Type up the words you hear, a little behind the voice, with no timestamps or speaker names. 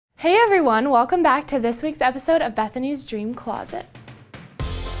Hey everyone, welcome back to this week's episode of Bethany's Dream Closet.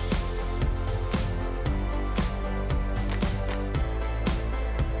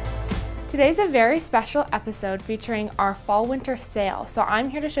 Today's a very special episode featuring our fall-winter sale, so I'm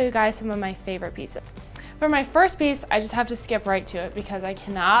here to show you guys some of my favorite pieces. For my first piece, I just have to skip right to it because I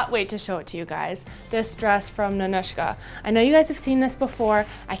cannot wait to show it to you guys. This dress from Nanushka. I know you guys have seen this before.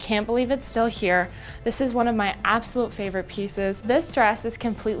 I can't believe it's still here. This is one of my absolute favorite pieces. This dress is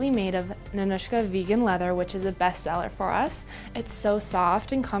completely made of Nanushka vegan leather, which is a bestseller for us. It's so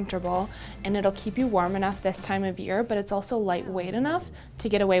soft and comfortable, and it'll keep you warm enough this time of year, but it's also lightweight enough to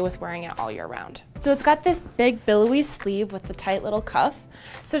get away with wearing it all year round. So it's got this big billowy sleeve with the tight little cuff.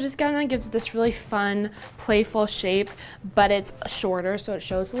 So it just kind of gives this really fun, playful shape, but it's shorter, so it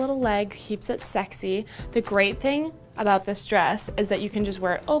shows a little leg, keeps it sexy. The great thing about this dress is that you can just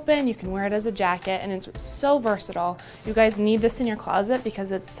wear it open, you can wear it as a jacket, and it's so versatile. You guys need this in your closet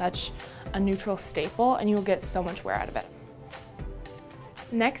because it's such a neutral staple and you'll get so much wear out of it.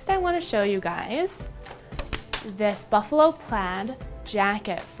 Next, I want to show you guys this buffalo plaid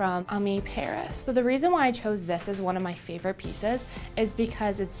jacket from Ami Paris. So the reason why I chose this as one of my favorite pieces is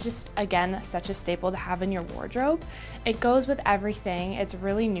because it's just, again, such a staple to have in your wardrobe. It goes with everything. It's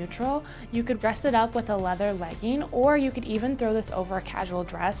really neutral. You could dress it up with a leather legging, or you could even throw this over a casual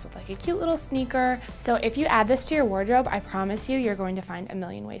dress with like a cute little sneaker. So if you add this to your wardrobe, I promise you, you're going to find a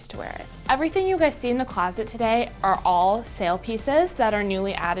million ways to wear it. Everything you guys see in the closet today are all sale pieces that are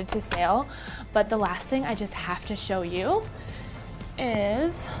newly added to sale. But the last thing I just have to show you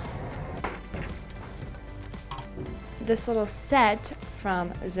is this little set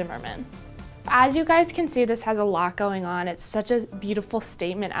from Zimmermann. As you guys can see, this has a lot going on. It's such a beautiful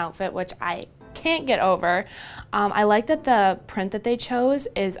statement outfit, which I can't get over. I like that the print that they chose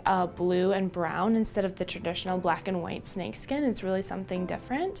is blue and brown instead of the traditional black and white snakeskin. It's really something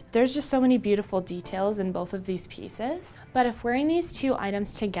different. There's just so many beautiful details in both of these pieces. But if wearing these two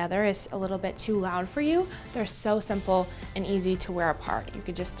items together is a little bit too loud for you, they're so simple and easy to wear apart. You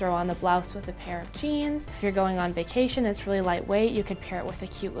could just throw on the blouse with a pair of jeans. If you're going on vacation, it's really lightweight. You could pair it with a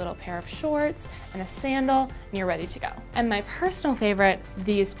cute little pair of shorts and a sandal, and you're ready to go. And my personal favorite,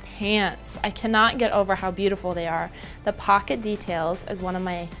 these pants. I cannot get over how beautiful they are. The pocket details is one of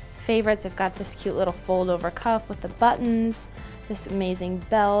my favorites. I've got this cute little fold over cuff with the buttons, this amazing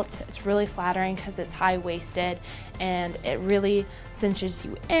belt. It's really flattering because it's high-waisted and it really cinches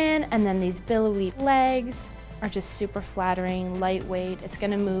you in, and then these billowy legs are just super flattering, lightweight. It's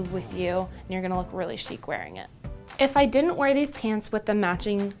gonna move with you and you're gonna look really chic wearing it. If I didn't wear these pants with the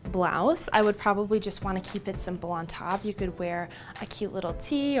matching blouse, I would probably just want to keep it simple on top. You could wear a cute little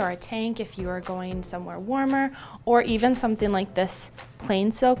tee or a tank if you are going somewhere warmer, or even something like this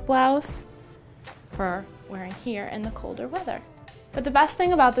plain silk blouse for wearing here in the colder weather. But the best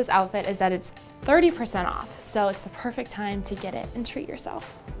thing about this outfit is that it's 30% off, so it's the perfect time to get it and treat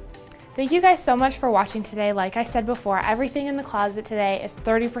yourself. Thank you guys so much for watching today. Like I said before, everything in the closet today is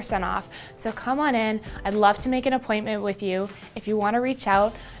 30% off, so come on in. I'd love to make an appointment with you. If you want to reach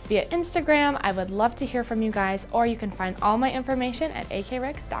out via Instagram, I would love to hear from you guys, or you can find all my information at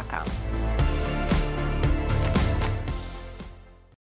akrikks.com.